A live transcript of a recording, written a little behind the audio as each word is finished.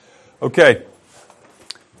Okay,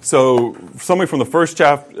 so summary from the first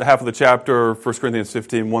half of the chapter, 1 Corinthians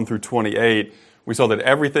 15, 1 through 28, we saw that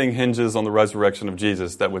everything hinges on the resurrection of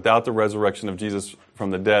Jesus, that without the resurrection of Jesus from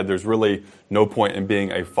the dead, there's really no point in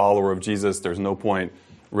being a follower of Jesus. There's no point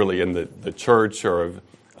really in the church or,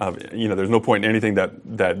 there's no point in anything that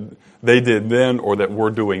they did then or that we're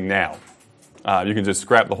doing now. You can just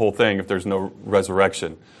scrap the whole thing if there's no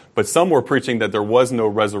resurrection. But some were preaching that there was no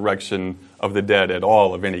resurrection of the dead at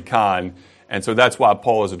all of any kind. And so that's why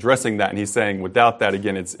Paul is addressing that. And he's saying without that,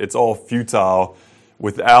 again, it's all futile.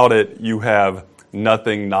 Without it, you have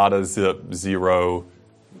nothing, nada, zip, zero,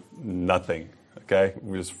 nothing. Okay?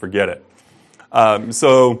 We just forget it.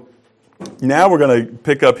 So now we're going to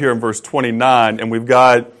pick up here in verse 29. And we've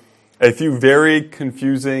got a few very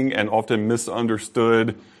confusing and often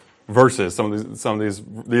misunderstood verses. Some of these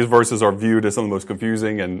verses are viewed as some of the most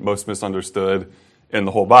confusing and most misunderstood in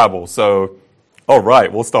the whole Bible. So, all right,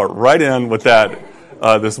 we'll start right in with that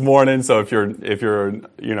this morning. So if you're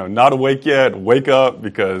not awake yet, wake up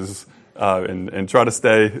because and try to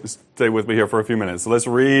stay with me here for a few minutes. So let's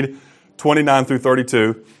read 29 through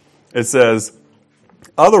 32. It says,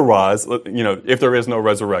 "Otherwise, if there is no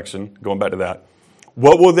resurrection," going back to that,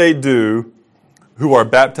 "what will they do who are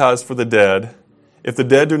baptized for the dead? If the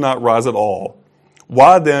dead do not rise at all,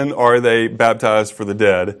 why then are they baptized for the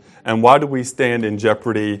dead? And why do we stand in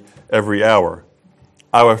jeopardy every hour?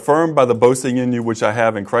 I affirm by the boasting in you which I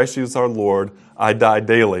have in Christ Jesus our Lord, I die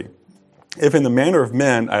daily. If in the manner of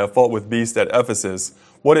men I have fought with beasts at Ephesus,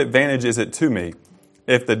 what advantage is it to me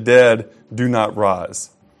if the dead do not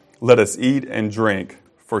rise? Let us eat and drink,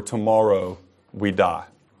 for tomorrow we die."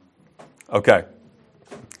 Okay.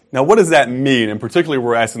 Now what does that mean? And particularly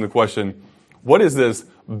we're asking the question, what is this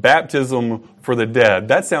baptism for the dead?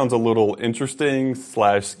 That sounds a little interesting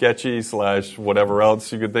 / sketchy / whatever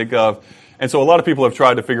else you could think of. And so a lot of people have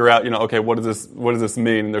tried to figure out, okay, what does this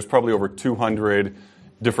mean? And there's probably over 200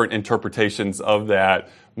 different interpretations of that,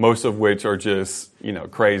 most of which are just,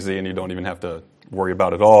 crazy and you don't even have to worry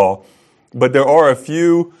about it all. But there are a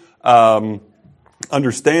few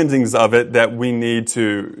understandings of it that we need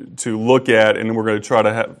to look at, and we're going to try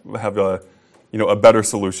to have a better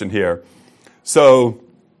solution here. So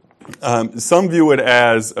some view it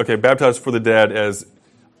as, baptized for the dead as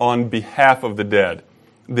on behalf of the dead.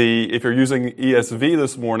 If you're using ESV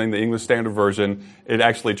this morning, the English Standard Version, it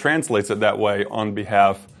actually translates it that way, on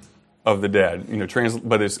behalf of the dead.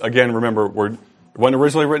 But it's, again, remember, it wasn't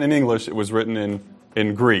originally written in English, it was written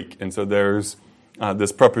in Greek. And so there's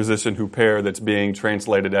this preposition huper that's being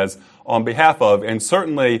translated as on behalf of. And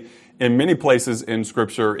certainly in many places in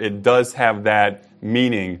Scripture, it does have that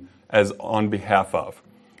meaning as on behalf of,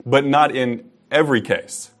 but not in every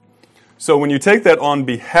case. So when you take that on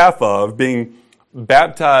behalf of, being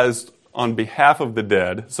baptized on behalf of the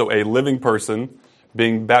dead, so a living person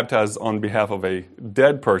being baptized on behalf of a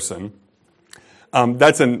dead person,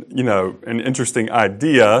 that's an interesting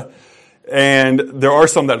idea. And there are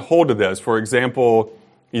some that hold to this. For example,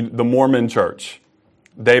 the Mormon Church,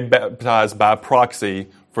 they baptize by proxy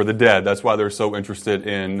for the dead. That's why they're so interested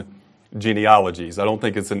in genealogies. I don't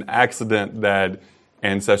think it's an accident that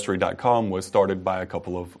Ancestry.com was started by a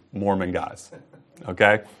couple of Mormon guys.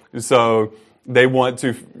 Okay? So they want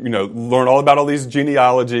to, learn all about all these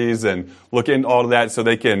genealogies and look into all of that so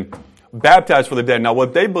they can baptize for the dead. Now,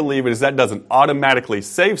 what they believe is that doesn't automatically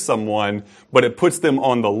save someone, but it puts them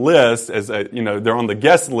on the list as they're on the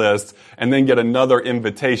guest list and then get another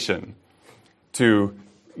invitation to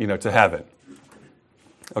heaven.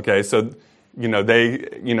 Okay, so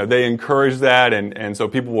they encourage that, and so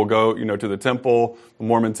people will go, to the temple, the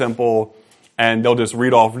Mormon temple, and they'll just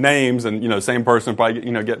read off names, and same person probably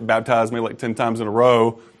get baptized maybe like 10 times in a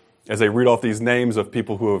row as they read off these names of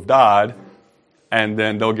people who have died, and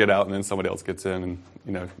then they'll get out, and then somebody else gets in,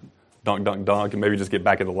 and dunk, dunk, dunk, and maybe just get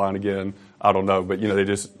back in the line again. I don't know, but they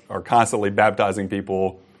just are constantly baptizing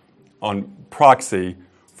people on proxy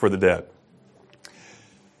for the dead.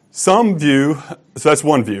 Some view, so that's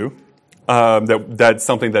one view. That's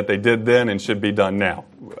something that they did then and should be done now.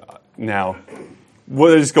 Now,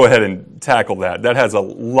 we'll just go ahead and tackle that. That has a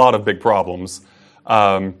lot of big problems.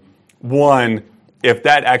 One, if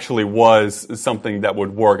that actually was something that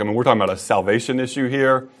would work, we're talking about a salvation issue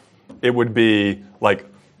here, it would be like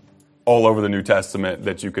all over the New Testament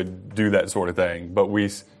that you could do that sort of thing, but we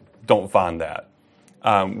don't find that.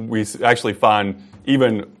 We actually find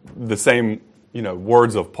even the same,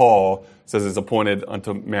 words of Paul says it's appointed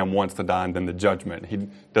unto man once to die and then the judgment. He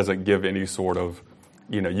doesn't give any sort of,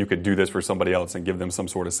 you could do this for somebody else and give them some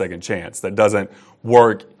sort of second chance. That doesn't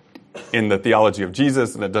work in the theology of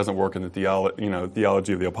Jesus, and it doesn't work in the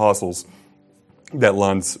theology of the apostles. that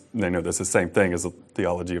lines, that's the same thing as the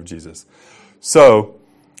theology of Jesus. So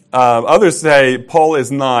others say Paul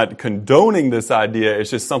is not condoning this idea. It's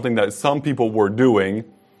just something that some people were doing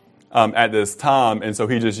at this time, and so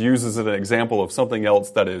he just uses it as an example of something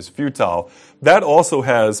else that is futile. That also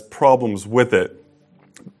has problems with it.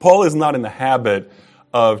 Paul is not in the habit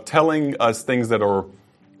of telling us things that are,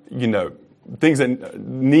 things that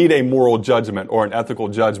need a moral judgment or an ethical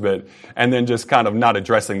judgment, and then just kind of not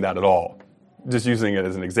addressing that at all, just using it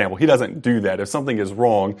as an example. He doesn't do that. If something is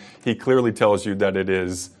wrong, he clearly tells you that it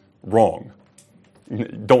is wrong.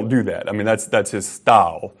 Don't do that. I mean, that's his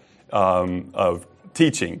style of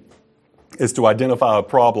teaching, is to identify a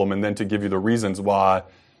problem and then to give you the reasons why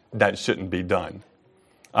that shouldn't be done.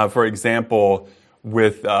 For example,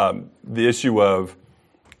 with the issue of,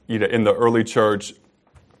 in the early church,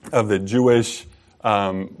 of the Jewish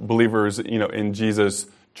believers, in Jesus,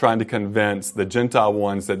 trying to convince the Gentile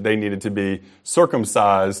ones that they needed to be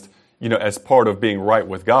circumcised, as part of being right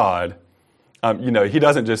with God. He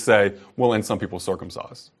doesn't just say, well, and some people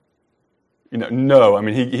circumcised. No, I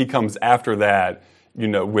mean, he comes after that,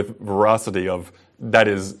 with veracity of, that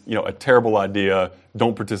is, a terrible idea.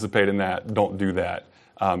 Don't participate in that. Don't do that.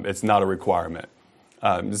 It's not a requirement.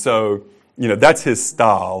 So, that's his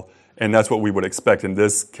style, and that's what we would expect in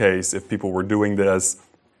this case. If people were doing this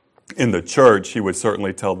in the church, he would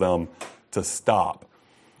certainly tell them to stop.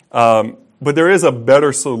 But there is a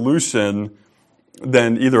better solution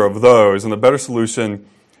than either of those, and the better solution,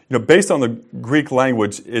 based on the Greek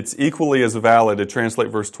language, it's equally as valid to translate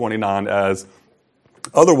verse 29 as,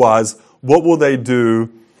 otherwise, what will they do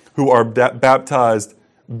who are baptized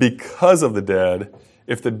because of the dead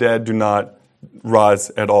if the dead do not rise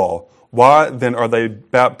at all? Why then are they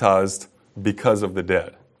baptized because of the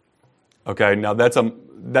dead? Okay, now that's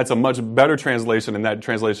a much better translation, and that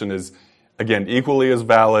translation is, again, equally as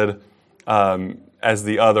valid as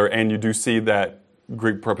the other, and you do see that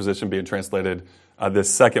Greek preposition being translated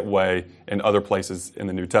this second way in other places in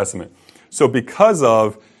the New Testament. So because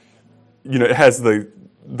of, it has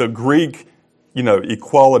the Greek,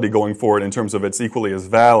 equality going for it in terms of it's equally as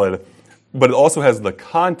valid, but it also has the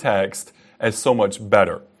context as so much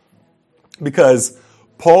better. Because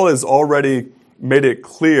Paul has already made it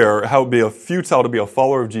clear how it would be futile to be a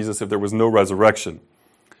follower of Jesus if there was no resurrection.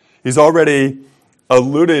 He's already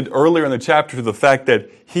alluded earlier in the chapter to the fact that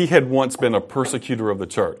he had once been a persecutor of the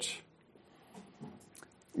church.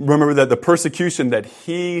 Remember that the persecution that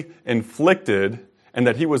he inflicted and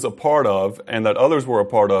that he was a part of and that others were a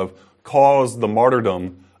part of caused the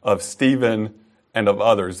martyrdom of Stephen and of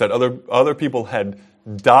others, that other people had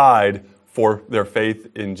died for their faith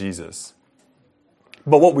in Jesus.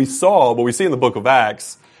 But what we see in the book of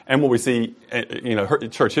Acts, and what we see,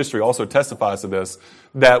 church history also testifies to this,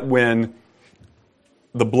 that when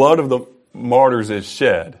the blood of the martyrs is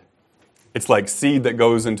shed, it's like seed that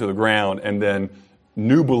goes into the ground, and then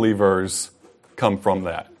new believers come from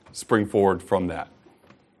that, spring forward from that.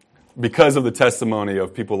 Because of the testimony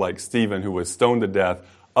of people like Stephen, who was stoned to death,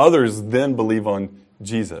 others then believe on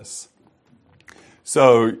Jesus.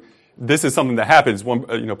 So this is something that happens. One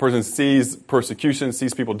person sees persecution,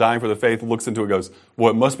 sees people dying for the faith, looks into it, goes,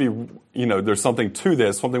 well, it must be, there's something to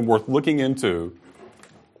this, something worth looking into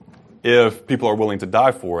if people are willing to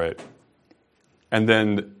die for it, and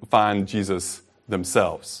then find Jesus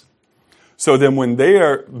themselves. So then when they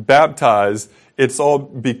are baptized, it's all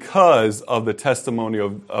because of the testimony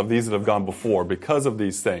of these that have gone before, because of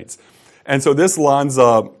these saints. And so this lines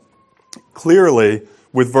up clearly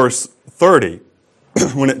with verse 30,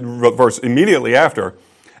 verse immediately after.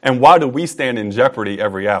 And why do we stand in jeopardy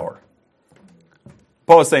every hour?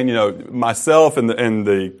 Paul is saying, myself and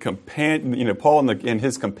the companion, Paul and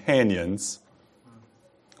his companions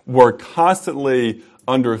were constantly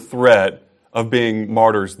under threat of being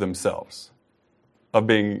martyrs themselves, of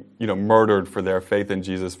being, murdered for their faith in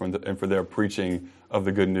Jesus and for their preaching of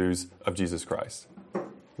the good news of Jesus Christ.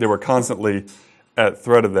 They were constantly at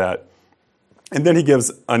threat of that. And then he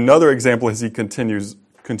gives another example as he continues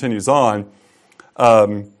on.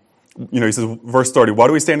 He says, verse 30, why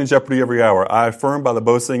do we stand in jeopardy every hour? I affirm by the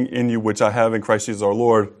boasting in you which I have in Christ Jesus our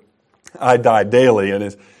Lord, I die daily.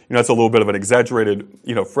 And that's a little bit of an exaggerated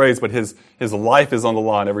phrase, but his life is on the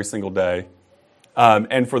line every single day.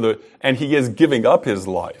 And he is giving up his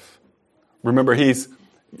life. Remember, he used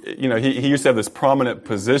to have this prominent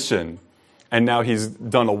position, and now he's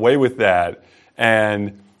done away with that,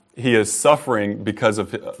 and he is suffering because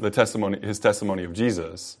of his testimony of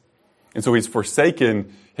Jesus. And so he's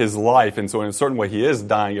forsaken his life, and so in a certain way he is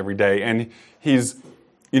dying every day, and he's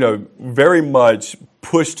very much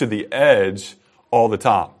pushed to the edge all the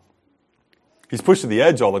time. He's pushed to the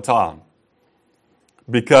edge all the time.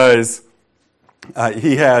 because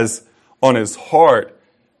he has on his heart,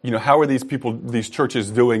 how are these people, these churches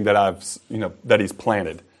doing that he's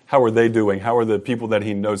planted? How are they doing? How are the people that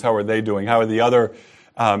he knows, how are they doing? How are the other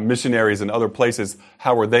missionaries in other places,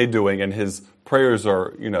 how are they doing? And his prayers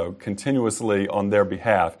are, continuously on their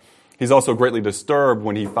behalf. He's also greatly disturbed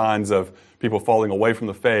when he finds of people falling away from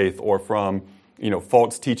the faith or from,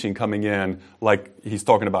 false teaching coming in, like he's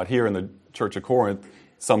talking about here in the church of Corinth,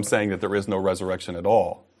 some saying that there is no resurrection at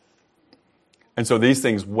all. And so these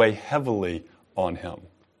things weigh heavily on him.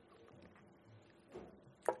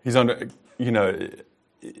 He's under,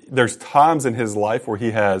 there's times in his life where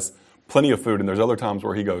he has plenty of food, and there's other times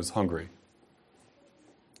where he goes hungry.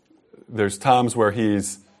 There's times where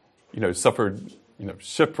he's, suffered,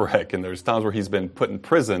 shipwreck, and there's times where he's been put in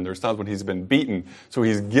prison. There's times when he's been beaten. So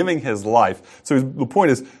he's giving his life. So the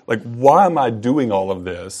point is, why am I doing all of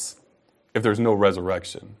this if there's no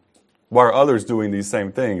resurrection? Why are others doing these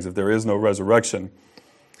same things if there is no resurrection?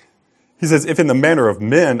 He says, if in the manner of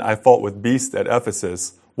men I fought with beasts at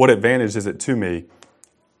Ephesus, what advantage is it to me?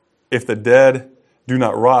 If the dead do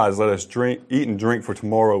not rise, let us eat and drink, for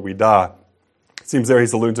tomorrow we die. It seems there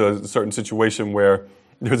he's alluding to a certain situation where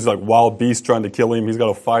there's wild beasts trying to kill him. He's got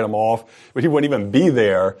to fight them off. But he wouldn't even be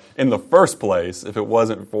there in the first place if it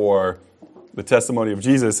wasn't for the testimony of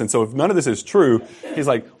Jesus. And so if none of this is true, he's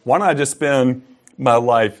like, why don't I just spend my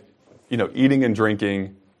life, eating and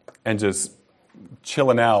drinking and just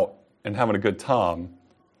chilling out and having a good time?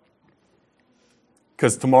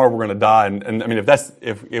 Because tomorrow we're going to die. And I mean,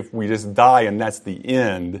 if we just die and that's the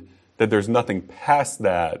end, that there's nothing past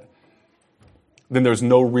that, then there's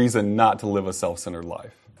no reason not to live a self-centered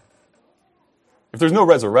life. If there's no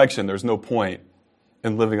resurrection, there's no point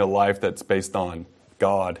in living a life that's based on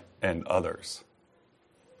God and others.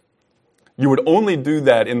 You would only do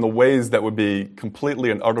that in the ways that would be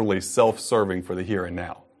completely and utterly self-serving for the here and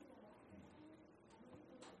now,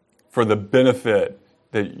 for the benefit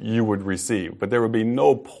that you would receive. But there would be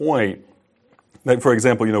no point, like, for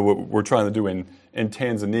example, what we're trying to do in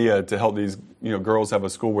Tanzania to help these girls have a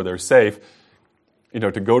school where they're safe,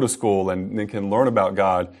 to go to school and they can learn about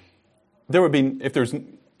God. There would be, if there's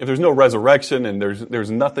no resurrection and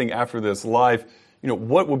there's nothing after this life,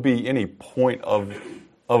 what would be any point of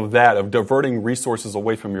diverting resources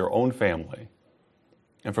away from your own family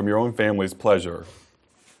and from your own family's pleasure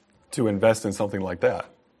to invest in something like that?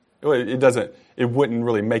 It wouldn't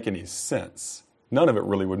really make any sense. None of it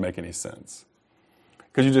really would make any sense.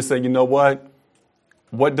 Because you just say,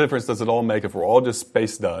 what difference does it all make if we're all just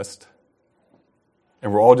space dust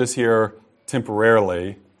and we're all just here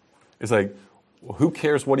temporarily? It's like, well, who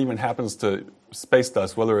cares what even happens to space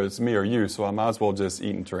dust, whether it's me or you, so I might as well just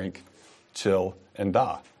eat and drink, chill, and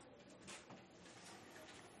die.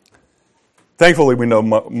 Thankfully, we know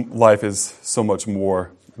life is so much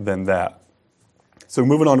more than that. So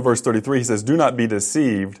moving on to verse 33, he says, do not be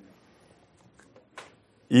deceived.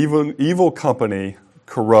 Evil company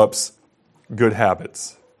corrupts good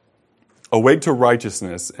habits. Awake to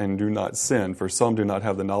righteousness and do not sin, for some do not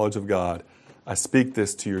have the knowledge of God. I speak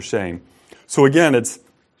this to your shame. So again, it's,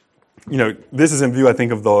 this is in view, I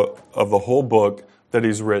think, of the whole book that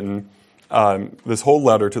he's written, this whole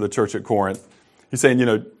letter to the church at Corinth. He's saying,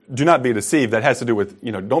 do not be deceived. That has to do with,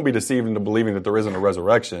 don't be deceived into believing that there isn't a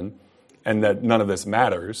resurrection and that none of this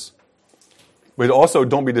matters. But also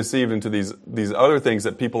don't be deceived into these other things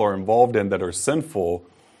that people are involved in that are sinful.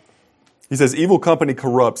 He says, evil company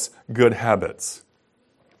corrupts good habits.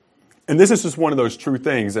 And this is just one of those true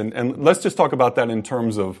things. And let's just talk about that in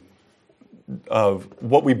terms of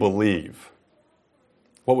what we believe.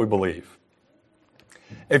 What we believe.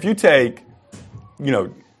 If you take,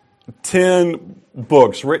 10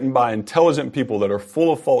 books written by intelligent people that are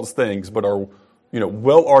full of false things but are,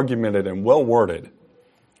 well argumented and well worded,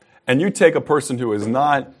 and you take a person who is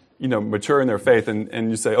not, mature in their faith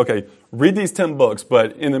and you say, okay, read these 10 books,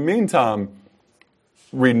 but in the meantime,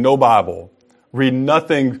 read no Bible. Read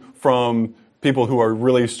nothing from people who are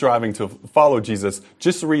really striving to follow Jesus.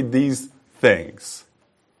 Just read these things.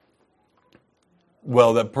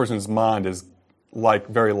 Well, that person's mind is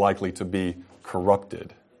very likely to be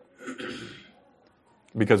corrupted.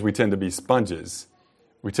 Because we tend to be sponges.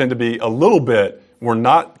 We tend to be a little bit, we're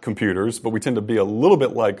not computers, but we tend to be a little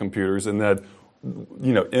bit like computers in that,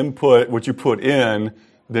 input, what you put in,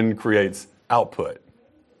 then creates output.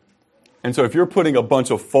 And so if you're putting a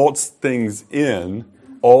bunch of false things in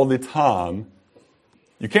all the time,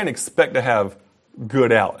 you can't expect to have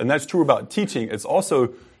good out. And that's true about teaching. It's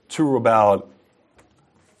also true about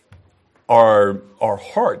our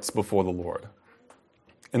hearts before the Lord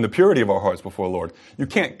and the purity of our hearts before the Lord. You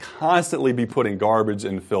can't constantly be putting garbage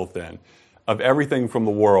and filth in. of everything from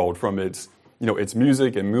the world, from its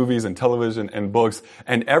music and movies and television and books,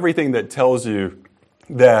 and everything that tells you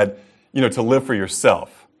that, to live for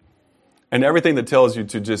yourself. And everything that tells you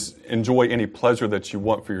to just enjoy any pleasure that you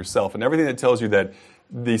want for yourself. And everything that tells you that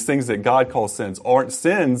these things that God calls sins aren't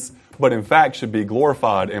sins, but in fact should be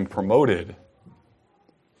glorified and promoted.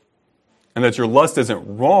 And that your lust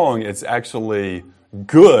isn't wrong, it's actually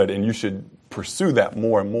good, and you should pursue that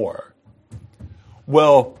more and more.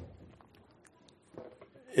 Well,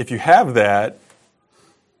 if you have that,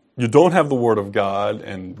 you don't have the Word of God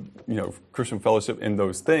and, Christian fellowship in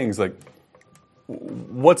those things, like,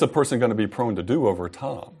 what's a person going to be prone to do over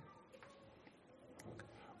time?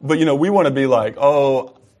 But, we want to be like,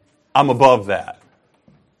 oh, I'm above that.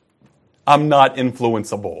 I'm not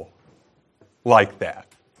influenceable like that.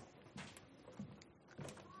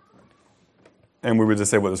 And we would just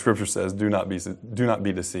say what the Scripture says, do not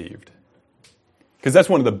be deceived. Because that's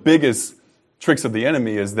one of the biggest tricks of the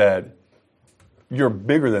enemy, is that you're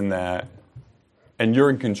bigger than that, and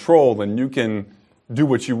you're in control, and you can do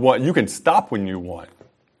what you want. You can stop when you want.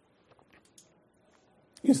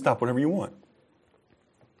 You can stop whenever you want.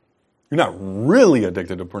 You're not really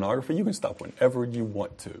addicted to pornography. You can stop whenever you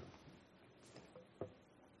want to.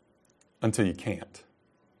 Until you can't.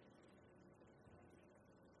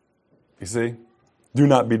 You see? Do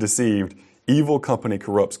not be deceived. Evil company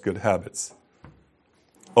corrupts good habits.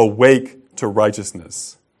 Awake to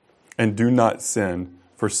righteousness, and do not sin,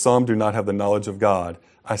 for some do not have the knowledge of God.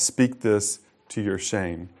 I speak this to your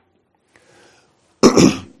shame.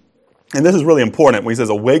 And this is really important when he says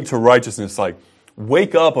awake to righteousness, like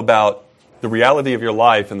wake up about the reality of your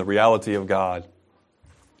life and the reality of God.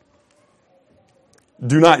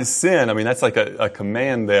 Do not sin. I mean, that's like a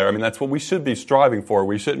command there. I mean, that's what we should be striving for.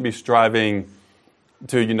 We shouldn't be striving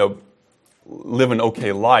to, live an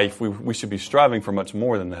okay life. We should be striving for much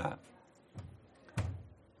more than that.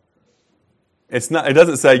 It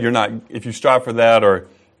doesn't say you're not, if you strive for that or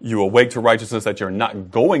you awake to righteousness, that you're not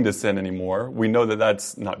going to sin anymore. We know that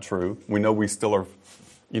that's not true. We know we still are,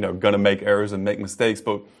 going to make errors and make mistakes.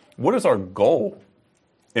 But what is our goal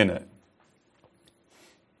in it?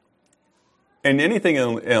 In anything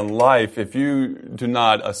in life, if you do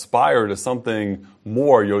not aspire to something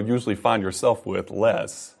more, you'll usually find yourself with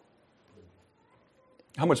less.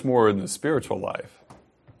 How much more in the spiritual life?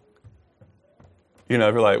 If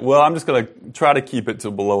you're like, well, I'm just going to try to keep it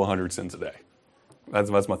to below 100 sins a day.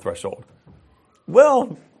 That's my threshold.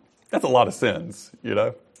 Well, that's a lot of sins,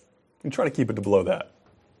 And try to keep it to below that.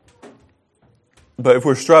 But if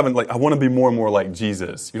we're striving, I want to be more and more like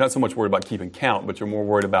Jesus. You're not so much worried about keeping count, but you're more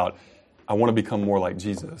worried about, I want to become more like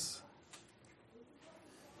Jesus.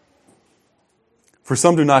 For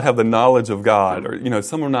some do not have the knowledge of God, or,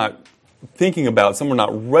 some are not thinking about, some are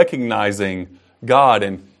not recognizing God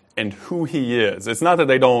and who He is. It's not that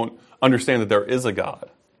they don't understand that there is a God.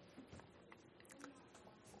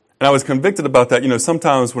 And I was convicted about that.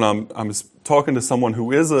 Sometimes when I'm talking to someone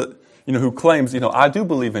who is who claims, I do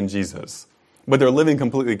believe in Jesus, but they're living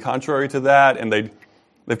completely contrary to that, and they've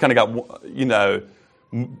kind of got,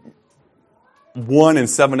 1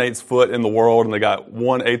 7/8 foot in the world, and they got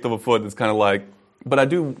 1/8 of a foot that's kind of like, but I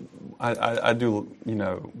do,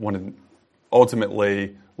 want to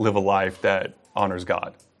ultimately live a life that honors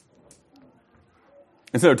God.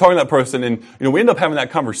 And so they're talking to that person, and we end up having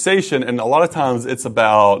that conversation, and a lot of times it's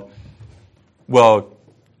about,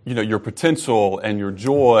 your potential and your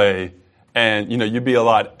joy, and you'd be a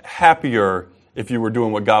lot happier if you were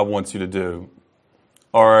doing what God wants you to do,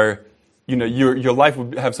 or your life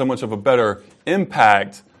would have so much of a better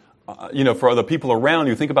impact, for other people around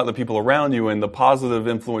you. Think about the people around you and the positive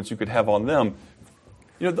influence you could have on them.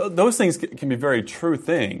 Those things can be very true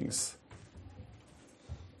things.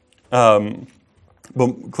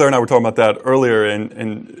 But Claire and I were talking about that earlier,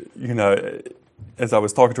 and as I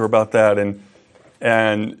was talking to her about that,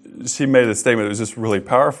 and she made a statement that was just really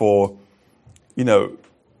powerful.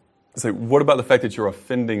 Say, what about the fact that you're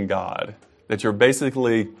offending God? That you're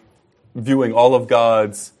basically viewing all of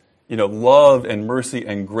God's, love and mercy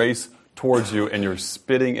and grace towards you, and you're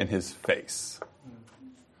spitting in His face.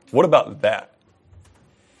 What about that?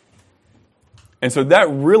 And so that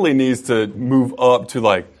really needs to move up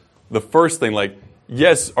to the first thing,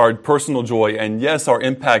 yes, our personal joy and yes, our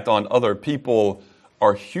impact on other people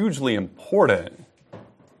are hugely important.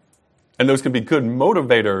 And those can be good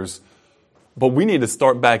motivators, but we need to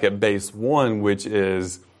start back at base one, which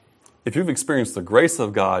is, if you've experienced the grace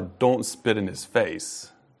of God, don't spit in His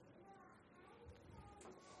face.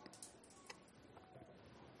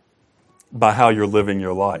 By how you're living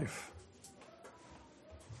your life.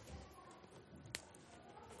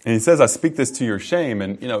 And he says, I speak this to your shame.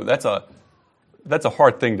 And, that's a that's a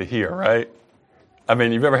hard thing to hear, right? I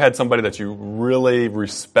mean, you've ever had somebody that you really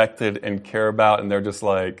respected and care about, and they're just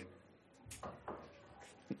like,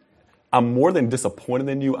 I'm more than disappointed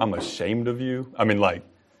in you, I'm ashamed of you. I mean, like,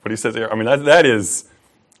 what he says there, I mean, that is,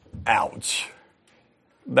 ouch.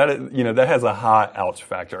 That is, that has a high ouch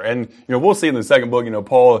factor. And, we'll see in the second book,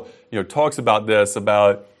 Paul, talks about this,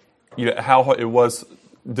 about, how it was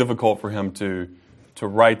difficult for him to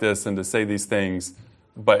write this and to say these things,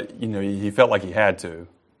 but, he felt like he had to.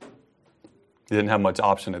 He didn't have much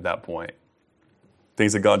option at that point.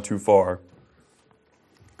 Things had gone too far.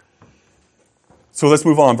 So let's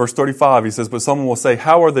move on. Verse 35, he says, but someone will say,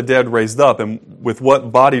 how are the dead raised up, and with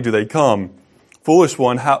what body do they come? Foolish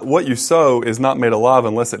one, what you sow is not made alive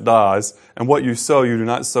unless it dies, and what you sow you do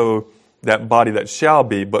not sow that body that shall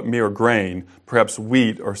be, but mere grain, perhaps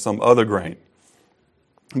wheat or some other grain.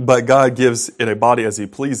 But God gives it a body as he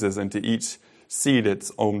pleases, and to each seed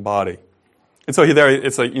its own body. And so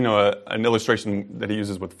it's an illustration that he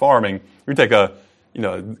uses with farming. You take a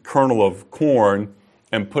kernel of corn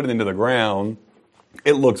and put it into the ground.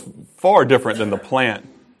 It looks far different than the plant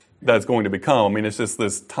that it's going to become. I mean, it's just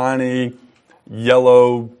this tiny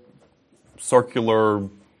yellow circular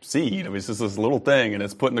seed. I mean, it's just this little thing, and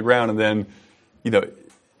it's put in the ground, and then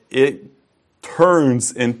it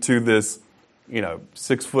turns into this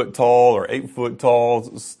 6 foot tall or 8 foot tall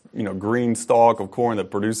green stalk of corn that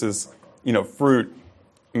produces fruit.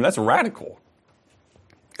 I mean, that's radical.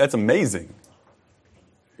 That's amazing.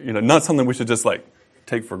 Not something we should just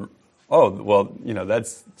take for,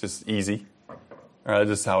 that's just easy. That's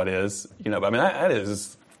just how it is. But I mean, that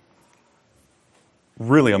is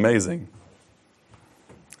really amazing.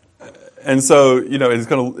 And so, it's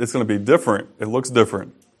gonna be different. It looks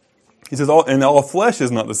different. He says, all flesh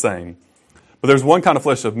is not the same. But there's one kind of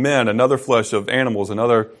flesh of men, another flesh of animals,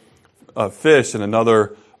 another fish, and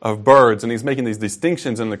another of birds. And he's making these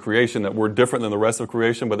distinctions in the creation that we're different than the rest of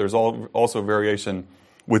creation, but there's also variation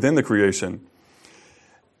within the creation.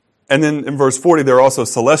 And then in verse 40, there are also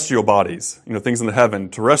celestial bodies, things in the heaven,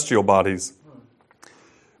 terrestrial bodies.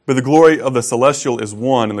 But the glory of the celestial is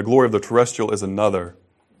one, and the glory of the terrestrial is another.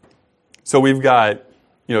 So we've got,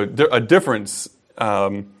 a difference,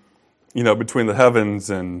 between the heavens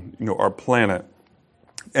and, our planet.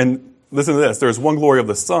 And listen to this. There's one glory of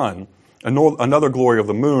the sun, another glory of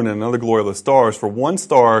the moon, and another glory of the stars. For one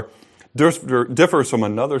star differs from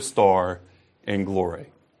another star in glory.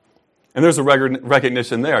 And there's a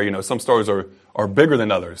recognition there. Some stars are bigger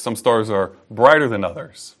than others. Some stars are brighter than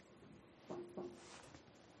others.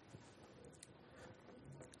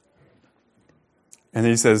 And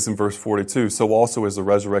he says in verse 42, so also is the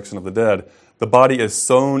resurrection of the dead. The body is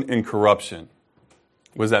sown in corruption.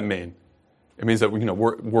 What does that mean? It means that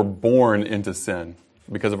we're born into sin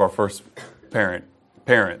because of our first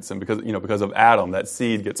parents, and because of Adam, that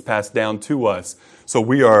seed gets passed down to us. So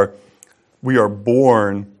we are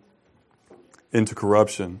born into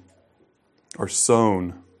corruption, or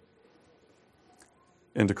sown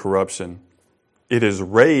into corruption. It is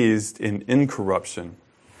raised in incorruption.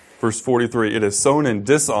 Verse 43, it is sown in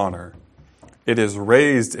dishonor. It is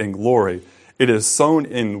raised in glory. It is sown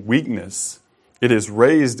in weakness. It is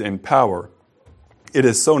raised in power. It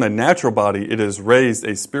is sown a natural body. It is raised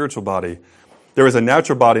a spiritual body. There is a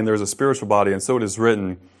natural body and there is a spiritual body, and so it is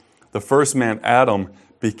written, the first man, Adam,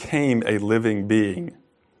 became a living being.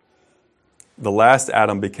 The last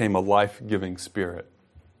Adam became a life-giving spirit.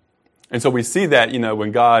 And so we see that,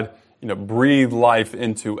 when God breathed life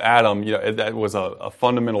into Adam, that was a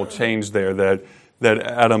fundamental change there, that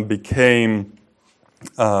Adam became,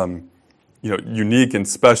 unique and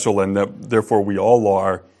special, and that therefore we all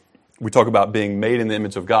are. We talk about being made in the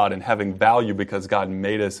image of God and having value because God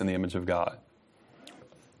made us in the image of God.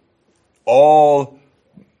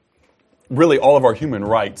 Really all of our human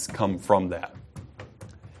rights come from that.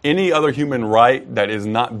 Any other human right that is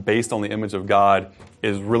not based on the image of God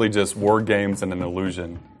is really just word games and an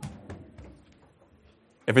illusion.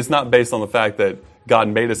 If it's not based on the fact that God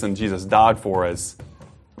made us and Jesus died for us,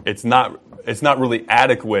 it's not really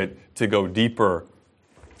adequate to go deeper.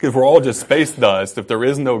 If we're all just space dust, if there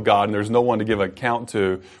is no God and there's no one to give account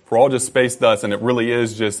to, if we're all just space dust and it really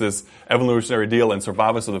is just this evolutionary deal and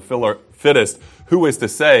survival of the fittest, who is to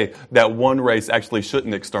say that one race actually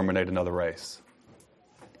shouldn't exterminate another race?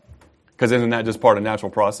 Because isn't that just part of the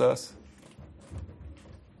natural process?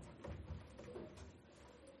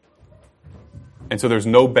 And so there's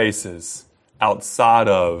no basis outside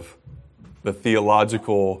of the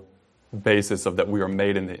theological basis of that we are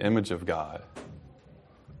made in the image of God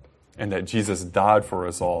and that Jesus died for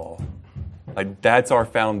us all. That's our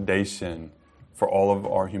foundation for all of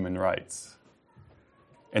our human rights.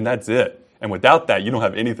 And that's it. And without that, you don't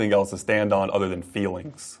have anything else to stand on other than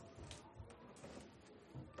feelings.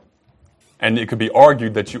 And it could be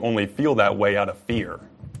argued that you only feel that way out of fear.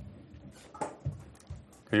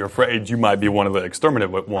 You're afraid you might be one of the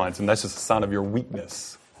exterminated ones, and that's just a sign of your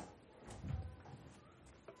weakness.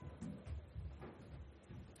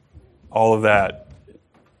 All of that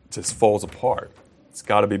just falls apart. It's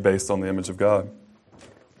got to be based on the image of God.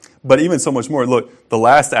 But even so much more, look, the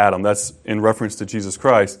last Adam, that's in reference to Jesus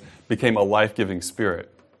Christ, became a life-giving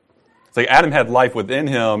spirit. It's like Adam had life within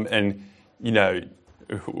him, and,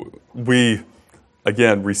 we,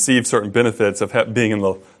 again, receive certain benefits of being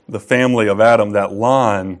in the family of Adam, that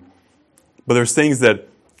line. But there's things that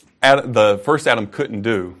the first Adam couldn't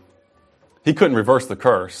do. He couldn't reverse the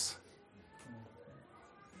curse.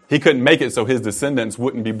 He couldn't make it so his descendants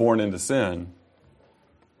wouldn't be born into sin.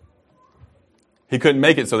 He couldn't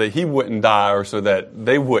make it so that he wouldn't die or so that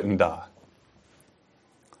they wouldn't die.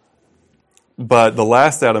 But the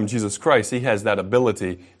last Adam, Jesus Christ, he has that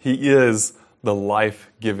ability. He is the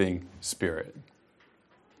life-giving spirit.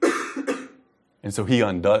 And so he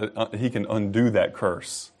can undo that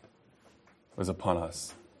curse that was upon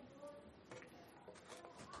us.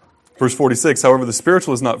 Verse 46, however, the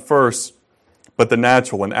spiritual is not first, but the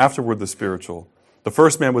natural, and afterward the spiritual. The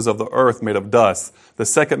first man was of the earth, made of dust. The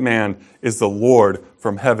second man is the Lord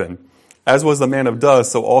from heaven. As was the man of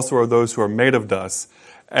dust, so also are those who are made of dust.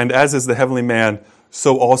 And as is the heavenly man,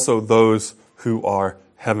 so also those who are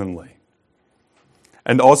heavenly.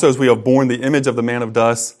 And also as we have borne the image of the man of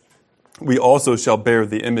dust, we also shall bear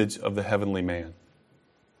the image of the heavenly man.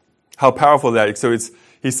 How powerful that is. So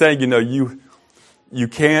he's saying, you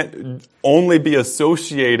can't only be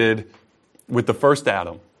associated with the first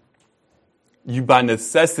Adam. You by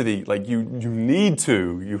necessity,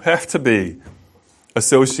 you have to be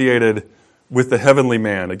associated with the heavenly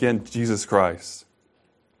man, again, Jesus Christ,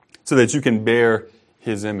 so that you can bear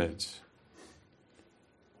his image.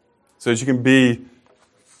 So that you can be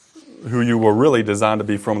who you were really designed to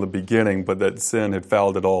be from the beginning, but that sin had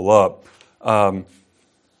fouled it all up.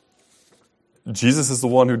 Jesus is the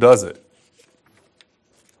one who does it.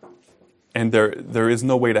 And there is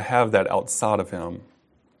no way to have that outside of him.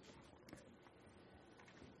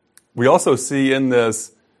 We also see in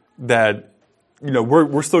this that,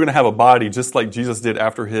 we're still going to have a body just like Jesus did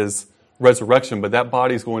after his resurrection, but that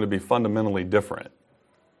body is going to be fundamentally different.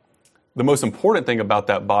 The most important thing about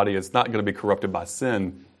that body is not going to be corrupted by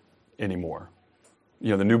sin anymore.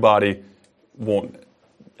 The new body won't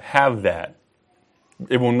have that.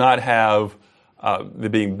 It will not have the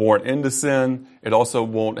being born into sin. It also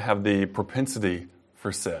won't have the propensity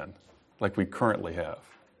for sin like we currently have.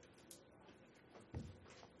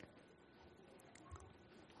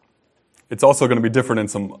 It's also going to be different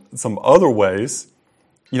in some other ways.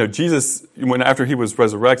 Jesus, after he was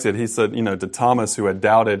resurrected, he said, to Thomas, who had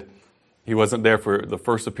doubted, he wasn't there for the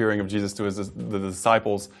first appearing of Jesus to the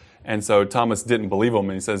disciples, and so Thomas didn't believe him,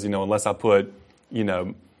 and he says, unless I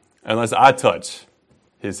touch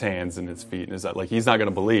his hands and his feet, and is that he's not going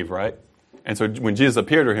to believe, right? And so when Jesus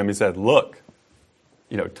appeared to him, he said, look,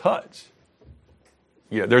 touch.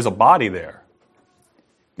 There's a body there.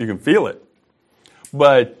 You can feel it.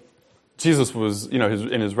 But Jesus was,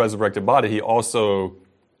 in his resurrected body, he also,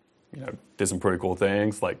 did some pretty cool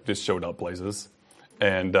things, like just showed up places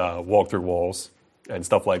and walked through walls and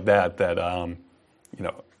stuff like that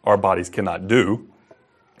our bodies cannot do.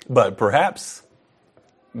 But perhaps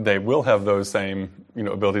they will have those same,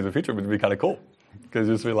 abilities in the future, but it'd be kind of cool. Because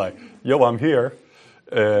just be like, yo, I'm here,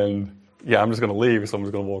 and I'm just going to leave, so I'm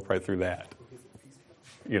just going to walk right through that.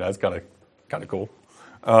 It's kind of cool.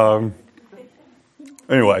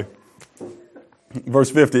 Anyway.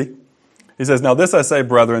 Verse 50, he says, now this I say,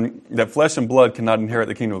 brethren, that flesh and blood cannot inherit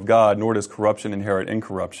the kingdom of God, nor does corruption inherit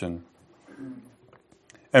incorruption.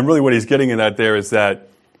 And really what he's getting at there is that,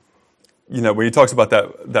 when he talks about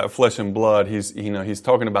that flesh and blood, he's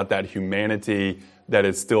talking about that humanity that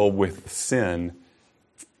is still with sin,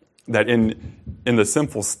 that in the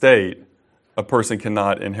sinful state, a person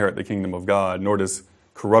cannot inherit the kingdom of God, nor does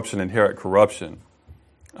corruption inherit corruption.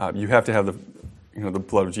 You have to have the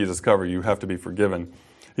blood of Jesus cover you. You have to be forgiven.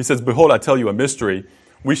 He says, behold, I tell you a mystery.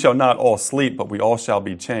 We shall not all sleep, but we all shall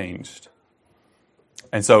be changed.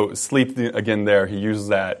 And so sleep, again there, he uses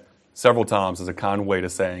that several times as a kind way to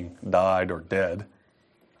saying died or dead.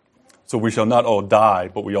 So we shall not all die,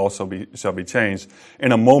 but we also shall be changed.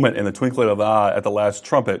 In a moment, in the twinkling of an eye, at the last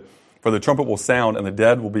trumpet, for the trumpet will sound, and the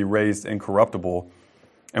dead will be raised incorruptible,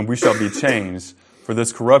 and we shall be changed. For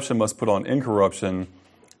this corruption must put on incorruption,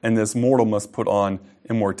 and this mortal must put on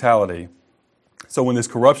immortality. So when this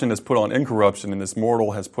corruption has put on incorruption, and this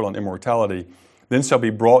mortal has put on immortality, then shall be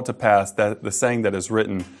brought to pass that the saying that is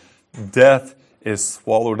written, death is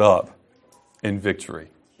swallowed up in victory.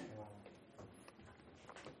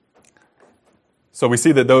 So we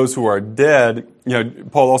see that those who are dead,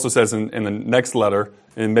 Paul also says in the next letter,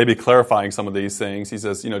 and maybe clarifying some of these things, he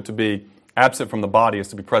says, to be absent from the body is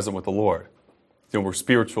to be present with the Lord. We're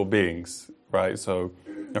spiritual beings, right? So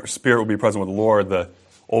our spirit will be present with the Lord. The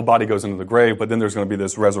old body goes into the grave, but then there's going to be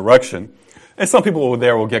this resurrection. And some people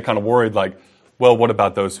there will get kind of worried, like, well, what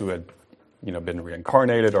about those who had, been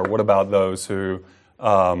reincarnated, or what about those who,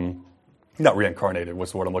 not reincarnated,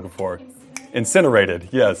 what's the word I'm looking for? Incinerated.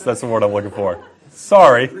 Yes, that's the word I'm looking for.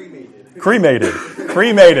 Sorry. Cremated.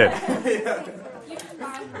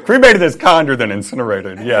 Cremated is kinder than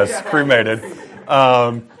incinerated. Yes, cremated.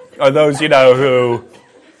 Are those, who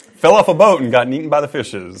fell off a boat and got eaten by the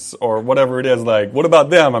fishes, or whatever it is. Like, what about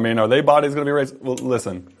them? I mean, are their bodies going to be raised? Well,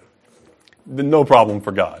 listen, no problem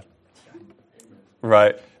for God,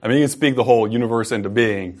 right? I mean, he can speak the whole universe into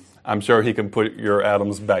being. I'm sure he can put your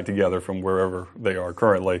atoms back together from wherever they are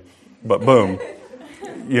currently, but boom,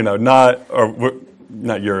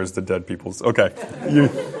 not yours, the dead people's. Okay,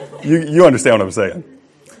 you understand what I'm saying.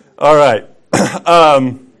 All right.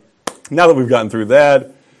 Now that we've gotten through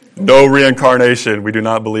that, no reincarnation. We do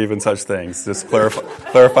not believe in such things. Just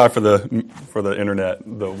clarify for the internet,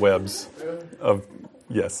 the webs of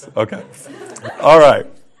yes. Okay. All right.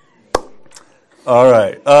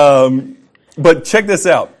 But check this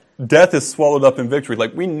out. Death is swallowed up in victory.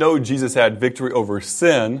 Like, we know Jesus had victory over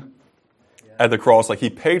sin at the cross. Like,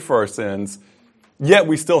 he paid for our sins. Yet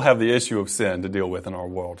we still have the issue of sin to deal with in our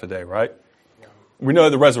world today, right? We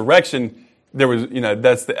know the resurrection, there was,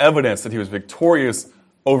 that's the evidence that he was victorious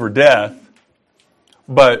over death,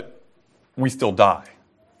 but we still die.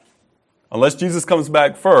 Unless Jesus comes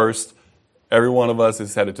back first, every one of us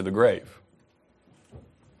is headed to the grave.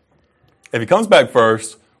 If he comes back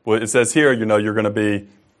first, well, it says here, you're going to be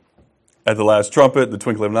at the last trumpet, the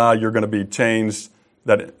twinkling of an eye, you're going to be changed,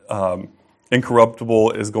 that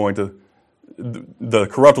incorruptible is going to, the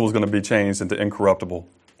corruptible is going to be changed into incorruptible,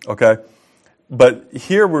 okay? But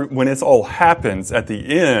here, when it all happens at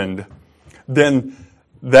the end, then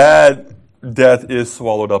that death is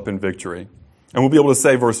swallowed up in victory. And we'll be able to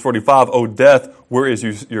say, verse 45, "O death, where is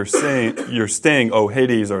your sting, O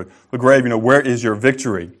Hades," or the grave, where is your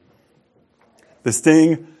victory? The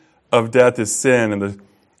sting of death is sin, and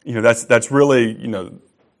that's really,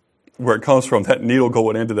 where it comes from, that needle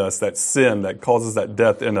going into us, that sin that causes that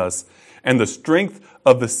death in us. And the strength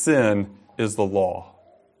of the sin is the law.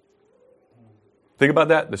 Think about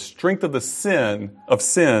that. The strength of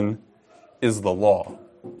sin is the law.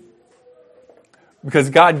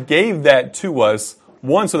 Because God gave that to us,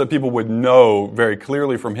 one, so that people would know very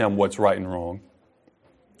clearly from him what's right and wrong.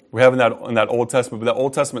 We have in that Old Testament, but that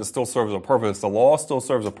Old Testament still serves a purpose. The law still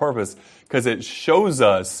serves a purpose because it shows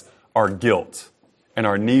us our guilt and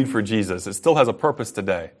our need for Jesus. It still has a purpose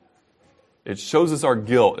today. It shows us our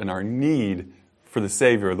guilt and our need for the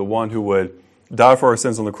Savior, the one who would die for our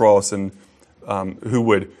sins on the cross and who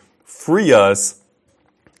would free us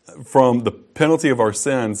from the penalty of our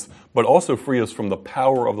sins, but also free us from the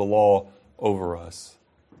power of the law over us.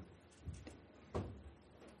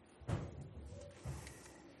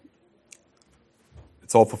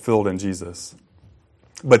 It's all fulfilled in Jesus.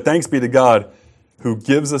 But thanks be to God who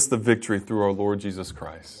gives us the victory through our Lord Jesus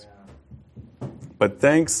Christ. But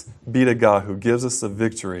thanks be to God who gives us the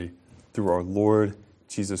victory through our Lord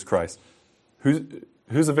Jesus Christ. Who's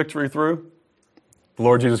the victory through? The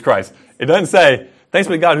Lord Jesus Christ. It doesn't say, thanks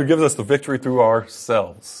be to God who gives us the victory through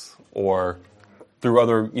ourselves or through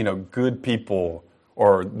other, good people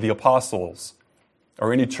or the apostles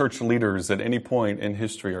or any church leaders at any point in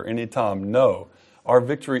history or any time. No, our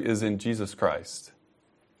victory is in Jesus Christ.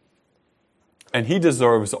 And he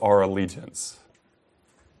deserves our allegiance.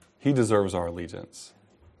 He deserves our allegiance.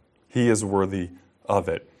 He is worthy of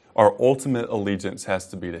it. Our ultimate allegiance has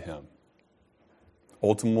to be to him.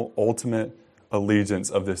 Ultimate allegiance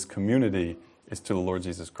of this community is to the Lord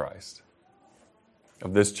Jesus Christ,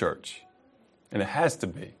 of this church. And it has to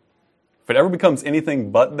be. If it ever becomes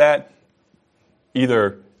anything but that,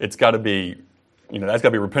 either it's got to be, that's got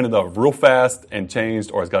to be repented of real fast and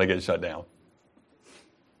changed, or it's got to get shut down.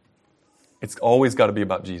 It's always got to be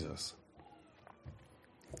about Jesus.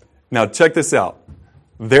 Now, check this out.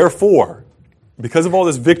 Therefore, because of all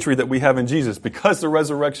this victory that we have in Jesus, because the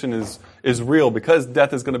resurrection is real, because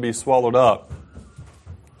death is going to be swallowed up,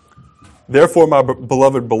 therefore, my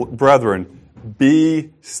beloved brethren,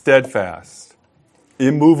 be steadfast,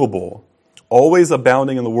 immovable, always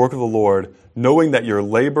abounding in the work of the Lord, knowing that your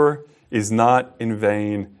labor is not in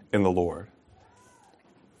vain in the Lord.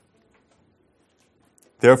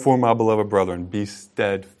 Therefore, my beloved brethren, be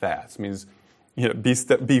steadfast. It means,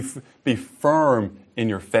 be firm in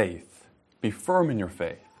your faith. Be firm in your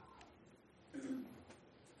faith.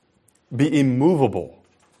 Be immovable.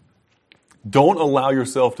 Don't allow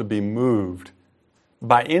yourself to be moved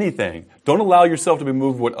by anything. Don't allow yourself to be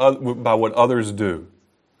moved by what others do,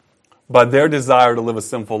 by their desire to live a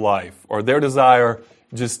sinful life, or their desire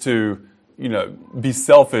just to, be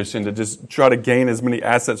selfish and to just try to gain as many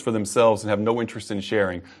assets for themselves and have no interest in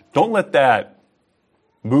sharing. Don't let that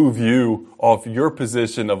move you off your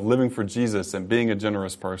position of living for Jesus and being a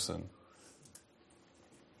generous person.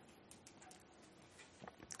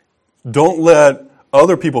 Don't let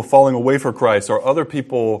other people falling away from Christ or other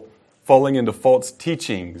people falling into false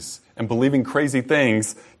teachings and believing crazy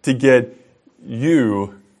things to get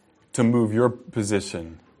you to move your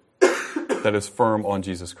position that is firm on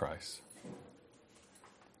Jesus Christ.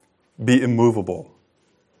 Be immovable.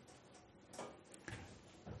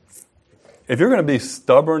 If you're going to be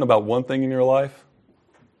stubborn about one thing in your life,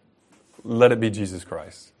 let it be Jesus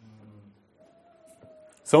Christ.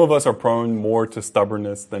 Some of us are prone more to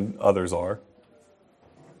stubbornness than others are.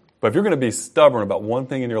 But if you're going to be stubborn about one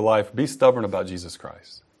thing in your life, be stubborn about Jesus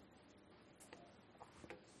Christ.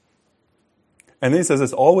 And then he says,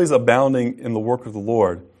 it's always abounding in the work of the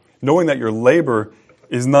Lord, knowing that your labor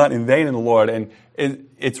is not in vain in the Lord. And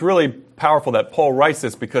it's really powerful that Paul writes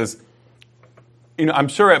this because, I'm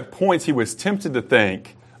sure at points he was tempted to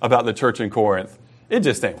think about the church in Corinth, it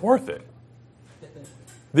just ain't worth it.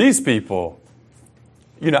 These people,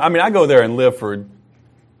 I go there and live for,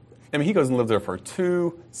 he goes and lives there for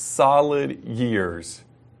 2 solid years.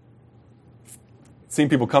 Seeing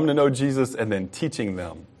people come to know Jesus and then teaching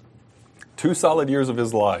them. 2 solid years of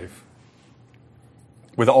his life.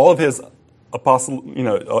 With all of his apostle,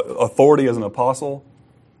 authority as an apostle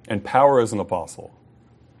and power as an apostle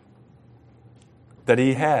that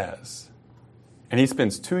he has. And he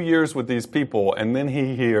spends 2 years with these people, and then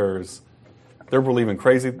he hears they're believing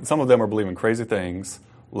crazy, some of them are believing crazy things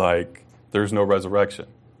like there's no resurrection.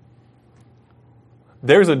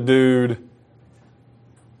 There's a dude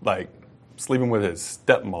like sleeping with his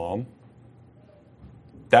stepmom.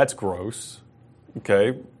 That's gross.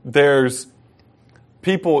 Okay? There's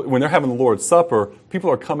people, when they're having the Lord's Supper, people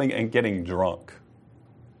are coming and getting drunk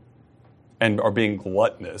and are being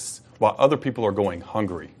gluttonous while other people are going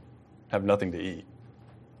hungry, have nothing to eat.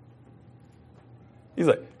 He's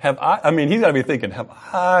like, he's got to be thinking, have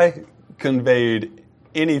I conveyed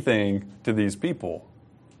anything to these people?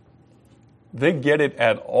 They get it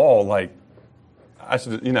at all. Like, I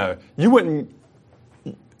should, you wouldn't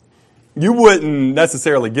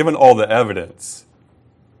necessarily, given all the evidence,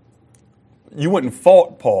 you wouldn't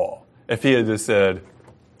fault Paul if he had just said,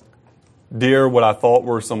 dear, what I thought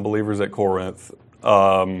were some believers at Corinth,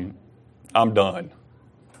 I'm done.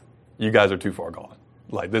 You guys are too far gone.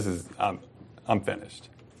 Like, I'm finished.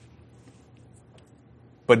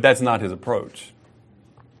 But that's not his approach.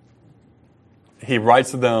 He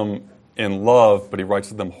writes to them in love, but he writes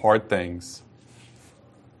to them hard things.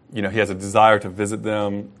 He has a desire to visit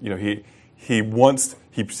them.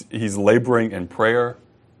 He's laboring in prayer.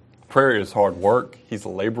 Prayer is hard work. He's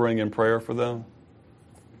laboring in prayer for them.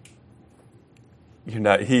 And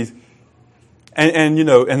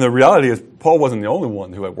the reality is Paul wasn't the only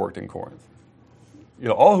one who had worked in Corinth.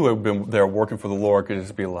 All who had been there working for the Lord could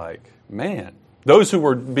just be like, man. Those who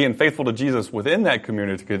were being faithful to Jesus within that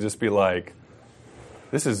community could just be like,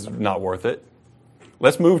 this is not worth it.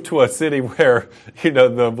 Let's move to a city where,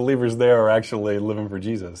 the believers there are actually living for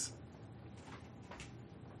Jesus.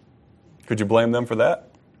 Could you blame them for that?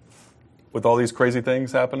 With all these crazy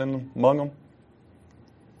things happening among them?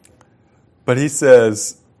 But he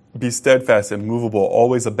says, be steadfast and immovable,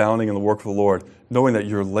 always abounding in the work of the Lord, knowing that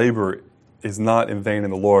your labor is not in vain in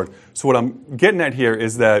the Lord. So what I'm getting at here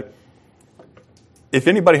is that if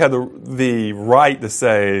anybody had the right to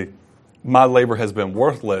say, my labor has been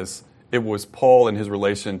worthless, it was Paul in his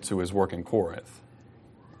relation to his work in Corinth.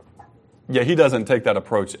 Yet he doesn't take that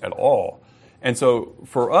approach at all. And so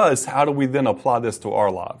for us, how do we then apply this to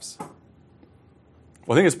our lives?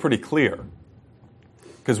 Well, I think it's pretty clear.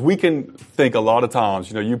 Because we can think a lot of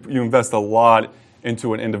times, you invest a lot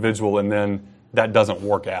into an individual and then that doesn't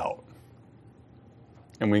work out.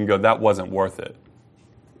 And we can go, that wasn't worth it.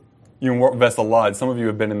 You invest a lot. Some of you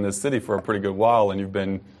have been in this city for a pretty good while and you've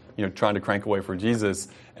been trying to crank away for Jesus.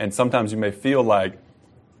 And sometimes you may feel like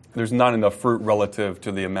there's not enough fruit relative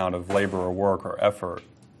to the amount of labor or work or effort.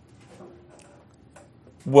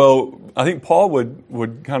 Well, I think Paul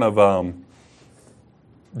would kind of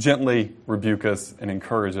gently rebuke us and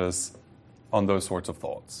encourage us on those sorts of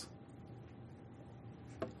thoughts.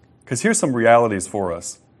 Because here's some realities for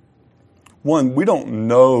us. One, we don't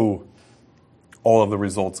know all of the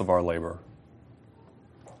results of our labor.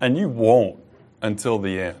 And you won't until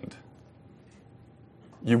the end.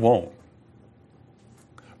 You won't.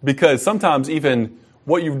 Because sometimes even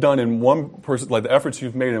what you've done in one person, like the efforts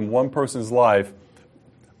you've made in one person's life,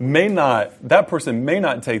 that person may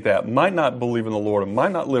not take that, might not believe in the Lord, and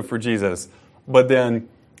might not live for Jesus, but then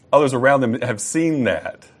others around them have seen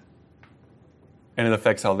that. And it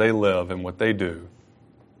affects how they live and what they do.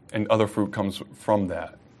 And other fruit comes from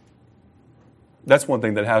that. That's one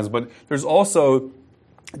thing that happens. But there's also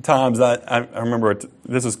times I remember,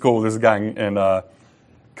 this is cool, this guy in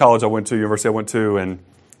college university I went to in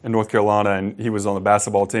North Carolina, and he was on the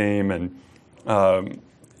basketball team. And,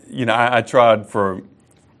 I tried for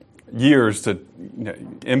years to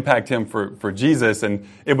impact him for Jesus. And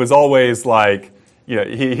it was always like,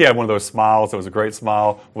 he had one of those smiles. It was a great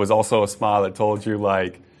smile. It was also a smile that told you,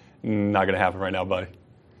 like, not going to happen right now, buddy.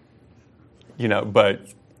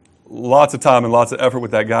 But lots of time and lots of effort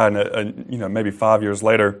with that guy. And, maybe 5 years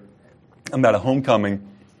later, I'm at a homecoming.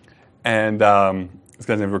 And this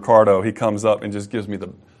guy's named Ricardo. He comes up and just gives me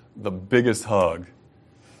the biggest hug.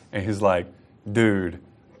 And he's like, dude,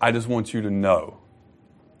 I just want you to know,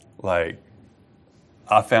 like,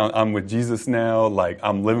 I'm with Jesus now. Like,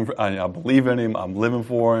 I believe in him. I'm living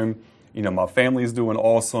for him. My family's doing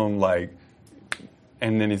awesome. Like,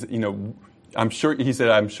 and then he's, he said,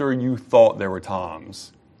 I'm sure you thought there were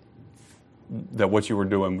times that what you were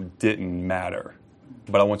doing didn't matter,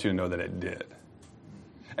 but I want you to know that it did.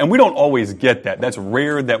 And we don't always get that. That's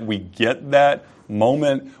rare that we get that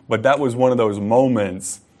moment, but that was one of those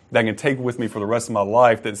moments that I can take with me for the rest of my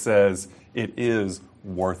life that says it is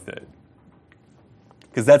worth it.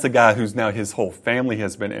 Because that's a guy who's now his whole family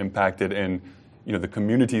has been impacted in, the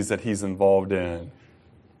communities that he's involved in.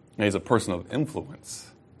 And he's a person of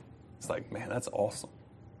influence. It's like, man, that's awesome.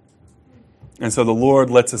 And so the Lord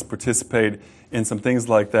lets us participate in some things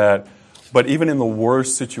like that. But even in the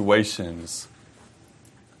worst situations,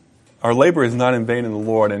 our labor is not in vain in the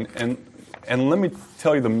Lord. And let me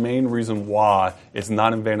tell you the main reason why it's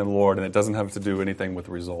not in vain in the Lord, and it doesn't have to do anything with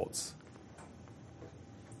results.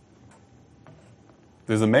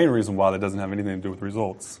 There's a main reason why that doesn't have anything to do with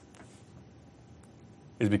results.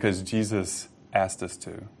 Is because Jesus asked us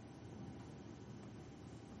to.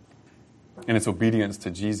 And it's obedience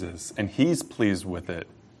to Jesus. And he's pleased with it,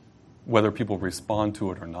 whether people respond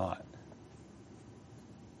to it or not.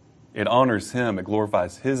 It honors him. It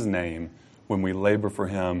glorifies his name when we labor for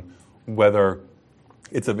him, whether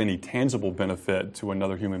it's of any tangible benefit to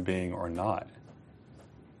another human being or not.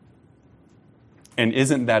 And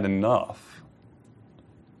isn't that enough?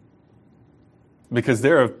 Because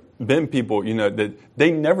there have been people, that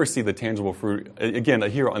they never see the tangible fruit, again,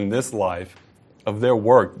 here on this life, of their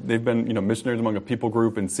work. They've been, missionaries among a people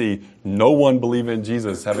group and see no one believe in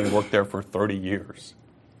Jesus having worked there for 30 years.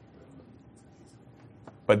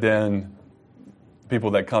 But then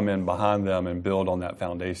people that come in behind them and build on that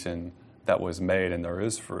foundation that was made, and there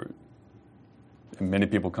is fruit. And many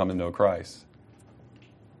people come to know Christ.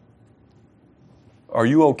 Are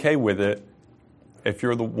you okay with it if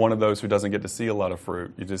you're one of those who doesn't get to see a lot of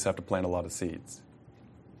fruit? You just have to plant a lot of seeds.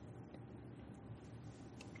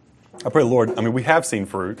 I pray, Lord, we have seen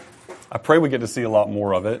fruit. I pray we get to see a lot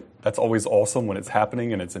more of it. That's always awesome when it's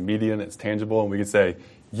happening and it's immediate and it's tangible, and we can say,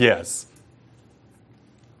 yes,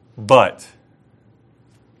 but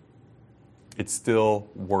it's still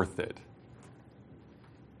worth it,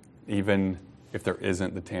 even if there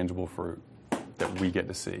isn't the tangible fruit that we get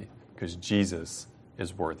to see, because Jesus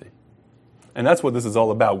is worthy. And that's what this is all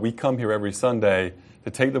about. We come here every Sunday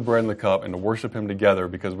to take the bread and the cup and to worship him together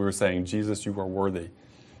because we're saying, Jesus, you are worthy.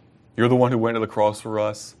 You're the one who went to the cross for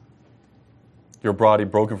us. Your body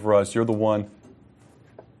broken for us. You're the one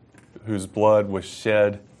whose blood was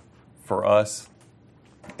shed for us.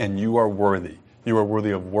 And you are worthy. You are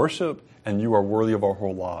worthy of worship, and you are worthy of our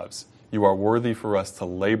whole lives. You are worthy for us to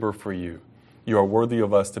labor for you. You are worthy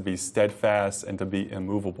of us to be steadfast and to be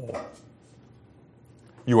immovable.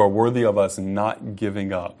 You are worthy of us not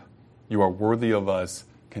giving up. You are worthy of us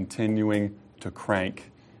continuing to crank,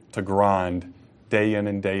 to grind, day in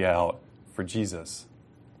and day out for Jesus.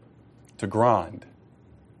 To grind.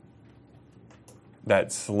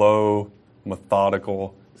 That slow,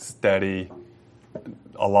 methodical, steady,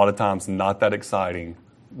 a lot of times not that exciting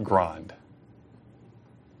grind.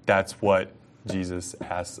 That's what Jesus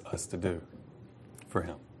asks us to do for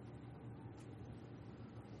him.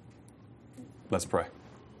 Let's pray.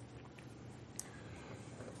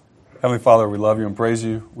 Heavenly Father, we love you and praise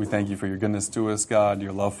you. We thank you for your goodness to us, God,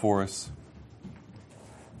 your love for us.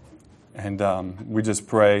 And we just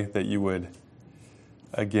pray that you would,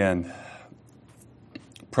 again,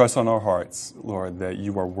 press on our hearts, Lord, that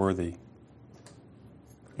you are worthy.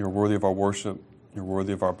 You're worthy of our worship. You're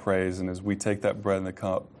worthy of our praise. And as we take that bread and the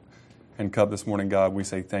cup this morning, God, we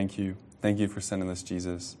say thank you. Thank you for sending us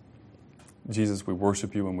Jesus. Jesus, we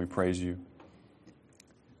worship you and we praise you.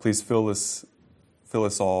 Please fill us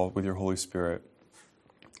all with your Holy Spirit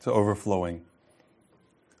to overflowing,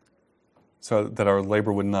 so that our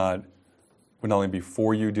labor would not only be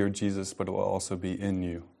for you, dear Jesus, but it will also be in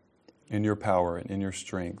you, in your power and in your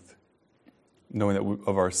strength, knowing that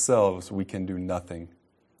of ourselves we can do nothing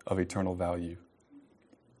of eternal value.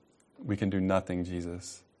 We can do nothing,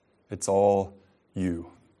 Jesus. It's all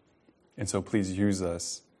you. And so please use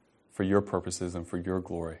us for your purposes and for your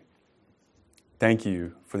glory. Thank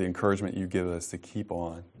you for the encouragement you give us to keep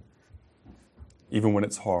on, even when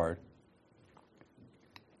it's hard,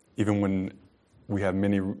 even when we have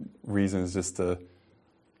many reasons just to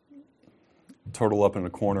turtle up in a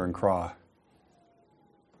corner and cry,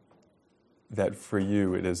 that for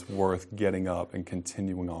you it is worth getting up and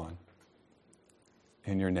continuing on.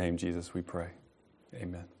 In your name, Jesus, we pray.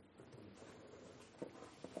 Amen.